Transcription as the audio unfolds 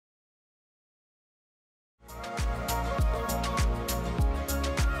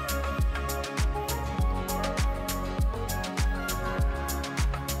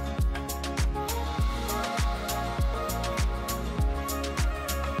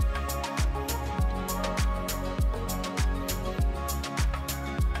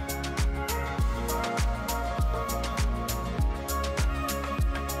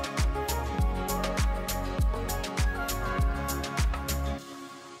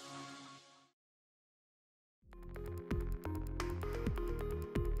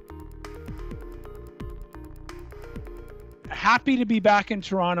happy to be back in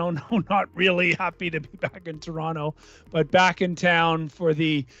Toronto. No, not really happy to be back in Toronto, but back in town for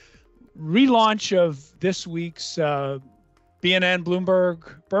the relaunch of this week's BNN Bloomberg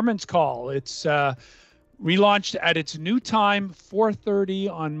Berman's Call. It's relaunched at its new time, 4:30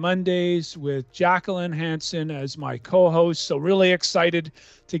 on Mondays, with Jacqueline Hansen as my co-host. So really excited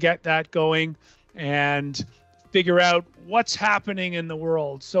to get that going and figure out what's happening in the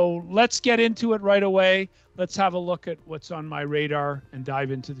world. So let's get into it right away. Let's have a look at what's on my radar and dive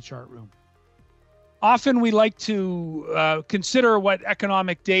into the chart room. Often we like to consider what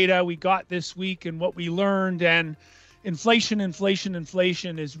economic data we got this week and what we learned, and inflation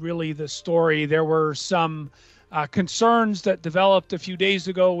is really the story. There were some concerns that developed a few days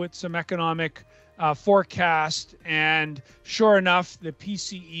ago with some economic forecast, and sure enough, the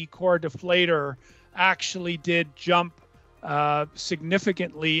PCE core deflator actually did jump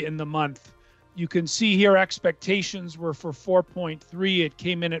significantly in the month. You can see here expectations were for 4.3. It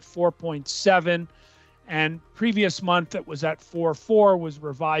came in at 4.7. And previous month it was at 4.4, was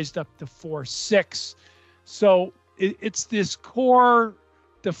revised up to 4.6. So it's this core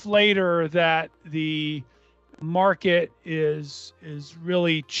deflator that the market is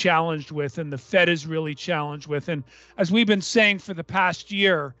really challenged with, and the Fed is really challenged with. And as we've been saying for the past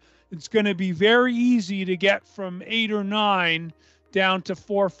year, it's going to be very easy to get from 8 or 9 down to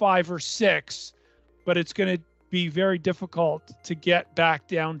 4, 5, or 6, but it's going to be very difficult to get back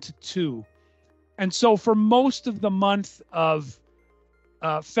down to 2. And so for most of the month of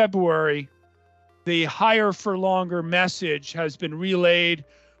February, the higher for longer message has been relayed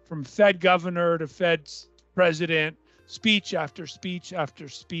from Fed governor to Fed president, speech after speech after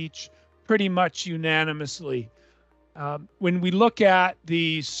speech, pretty much unanimously. When we look at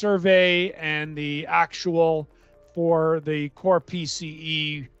the survey and the actual for the core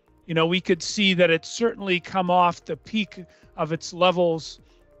PCE, we could see that it's certainly come off the peak of its levels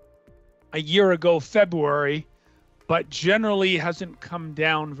a year ago, February, but generally hasn't come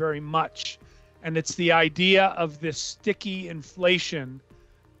down very much. And it's the idea of this sticky inflation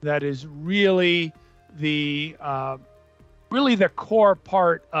that is really the core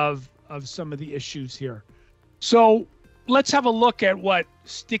part of some of the issues here. So let's have a look at what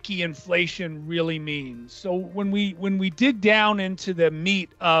sticky inflation really means. So when we dig down into the meat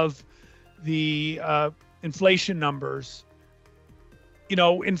of the inflation numbers,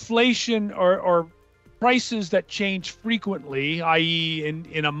 inflation or prices that change frequently, i.e.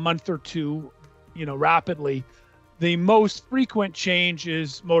 in a month or two, rapidly, the most frequent change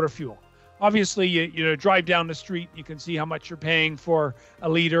is motor fuel. Obviously, you drive down the street, you can see how much you're paying for a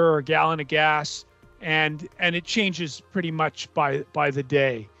liter or a gallon of gas, and it changes pretty much by the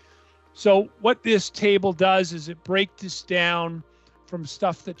day. So what this table does is it breaks this down from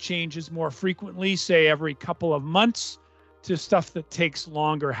stuff that changes more frequently, say every couple of months, to stuff that takes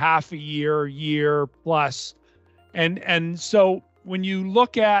longer, half a year plus. And so when you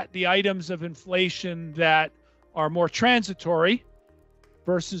look at the items of inflation that are more transitory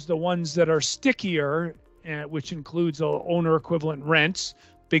versus the ones that are stickier, which includes owner equivalent rents,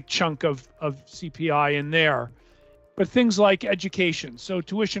 big chunk of CPI in there. But things like education, so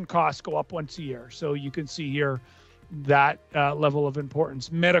tuition costs go up once a year. So you can see here that level of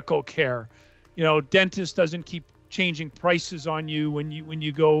importance. Medical care, dentist doesn't keep changing prices on you when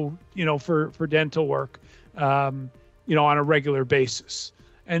you go, for dental work, on a regular basis.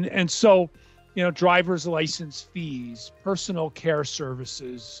 And so, driver's license fees, personal care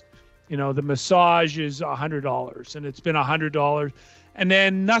services, the massage is $100 and it's been $100. And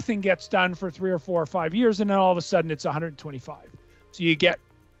then nothing gets done for 3 or 4 or 5 years, and then all of a sudden it's 125. So you get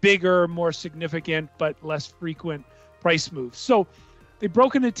bigger, more significant, but less frequent price moves. So they've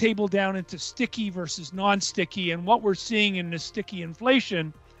broken the table down into sticky versus non-sticky, and what we're seeing in the sticky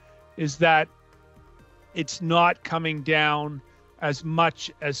inflation is that it's not coming down as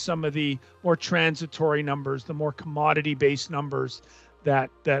much as some of the more transitory numbers, the more commodity-based numbers that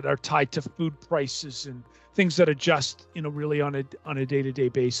are tied to food prices and things that adjust, really on a day-to-day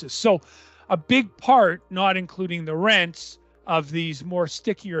basis. So a big part, not including the rents, of these more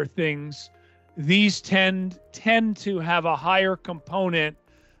stickier things, these tend to have a higher component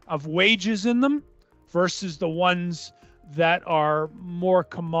of wages in them versus the ones that are more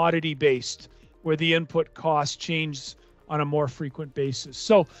commodity-based, where the input cost changes on a more frequent basis.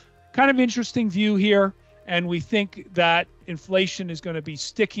 So kind of interesting view here. And we think that inflation is going to be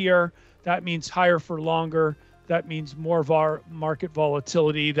stickier. That means higher for longer. That means more market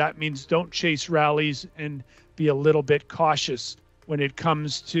volatility. That means don't chase rallies and be a little bit cautious when it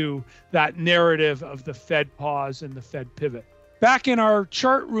comes to that narrative of the Fed pause and the Fed pivot. Back in our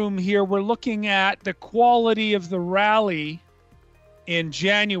chart room here, we're looking at the quality of the rally in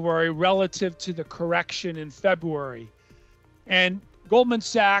January relative to the correction in February. And Goldman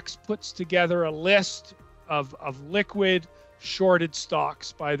Sachs puts together a list of liquid shorted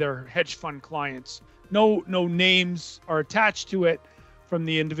stocks by their hedge fund clients. No names are attached to it from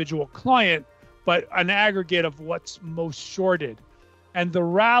the individual client, but an aggregate of what's most shorted. And the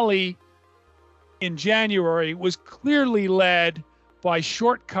rally in January was clearly led by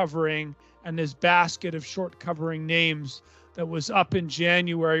short covering and this basket of short covering names that was up in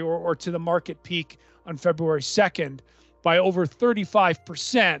January or to the market peak on February 2nd by over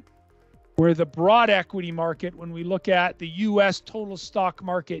 35%, where the broad equity market, when we look at the US total stock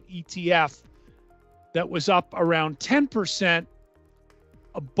market ETF, that was up around 10%,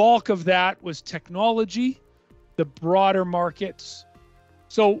 a bulk of that was technology, the broader markets.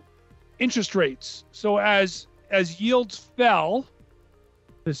 So interest rates. So as yields fell,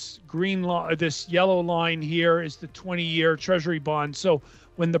 this yellow line here is the 20-year Treasury bond. So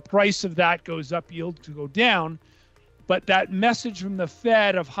when the price of that goes up, yields go down. But that message from the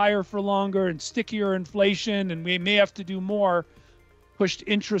Fed of higher for longer and stickier inflation, and we may have to do more, pushed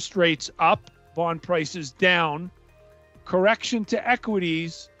interest rates up, bond prices down, correction to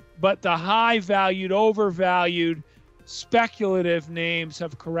equities, but the high valued, overvalued, speculative names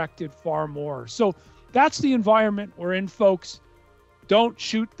have corrected far more. So that's the environment we're in, folks. Don't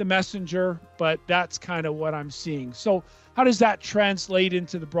shoot the messenger, but that's kind of what I'm seeing. So how does that translate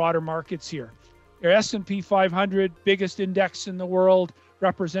into the broader markets here? Your S&P 500, biggest index in the world,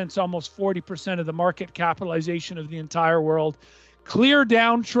 represents almost 40% of the market capitalization of the entire world. Clear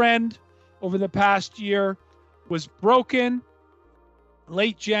downtrend over the past year, was broken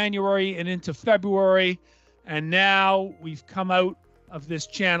late January and into February, and now we've come out of this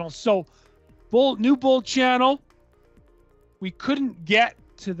channel. So new bull channel. We couldn't get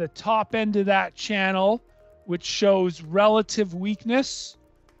to the top end of that channel, which shows relative weakness.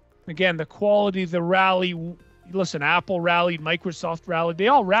 Again, the quality of the rally, listen, Apple rallied, Microsoft rallied, they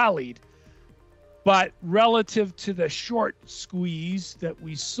all rallied. But relative to the short squeeze that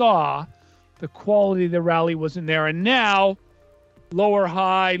we saw, the quality of the rally wasn't there. And now, lower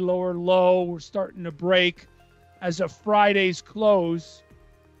high, lower low, we're starting to break as of Friday's close.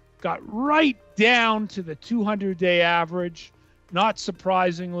 Got right down to the 200-day average. Not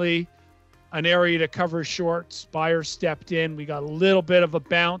surprisingly, an area to cover shorts. Buyers stepped in. We got a little bit of a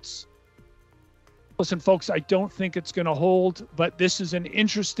bounce. Listen, folks, I don't think it's going to hold, but this is an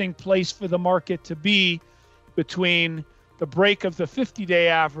interesting place for the market to be between the break of the 50-day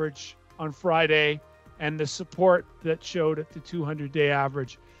average on Friday and the support that showed at the 200-day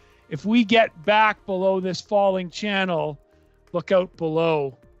average. If we get back below this falling channel, look out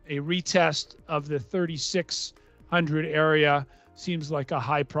below. A retest of the 3,600 area seems like a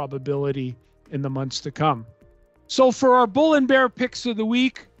high probability in the months to come. So for our bull and bear picks of the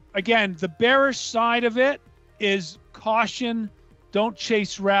week, again, the bearish side of it is caution. Don't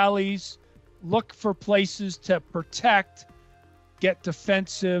chase rallies. Look for places to protect, get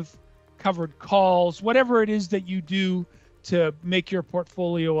defensive, covered calls, whatever it is that you do to make your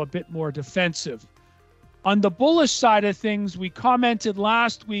portfolio a bit more defensive. On the bullish side of things, we commented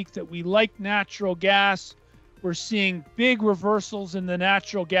last week that we like natural gas. We're seeing big reversals in the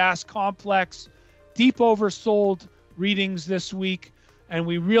natural gas complex, deep oversold readings this week, and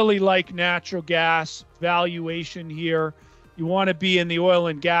we really like natural gas valuation here. You want to be in the oil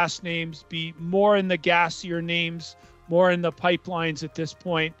and gas names, be more in the gassier names, more in the pipelines at this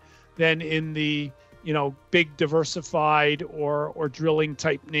point than in the big diversified or drilling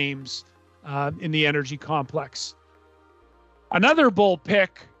type names in the energy complex. Another bull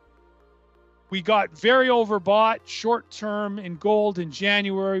pick, we got very overbought short term in gold in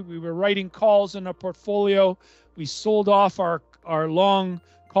January. We were writing calls in a portfolio. We sold off our long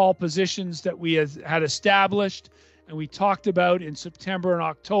call positions that we had established and we talked about in September and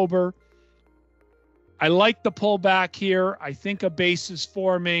October. I like the pullback here. I think a base is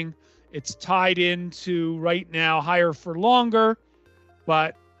forming. It's tied into right now higher for longer,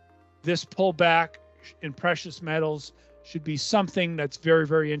 but this pullback in precious metals should be something that's very,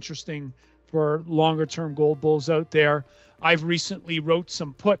 very interesting for longer term gold bulls out there. I've recently wrote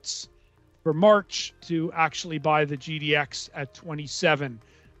some puts for March to actually buy the GDX at 27,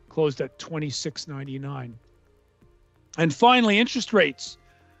 closed at 26.99. And finally, interest rates.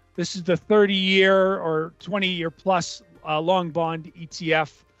 This is the 30-year or 20-year plus long bond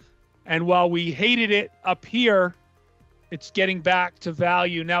ETF. And while we hated it up here, it's getting back to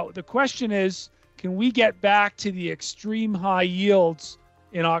value. Now, the question is, can we get back to the extreme high yields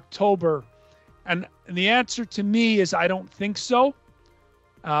in October? And the answer to me is I don't think so.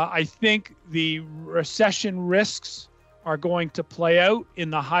 I think the recession risks are going to play out in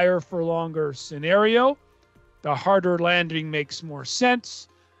the higher for longer scenario. The harder landing makes more sense.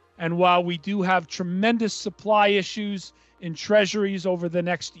 And while we do have tremendous supply issues in treasuries over the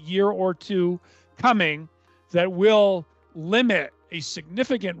next year or two coming that will limit a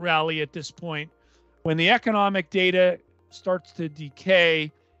significant rally at this point, when the economic data starts to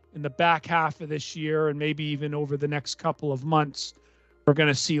decay in the back half of this year and maybe even over the next couple of months, we're going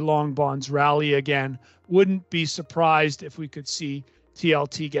to see long bonds rally again. Wouldn't be surprised if we could see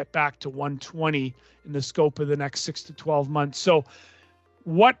TLT get back to 120 in the scope of the next 6 to 12 months. So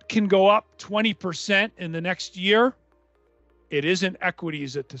what can go up 20% in the next year? It isn't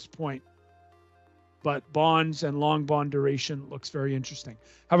equities at this point, but bonds and long bond duration looks very interesting.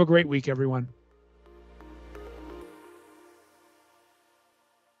 Have a great week, everyone.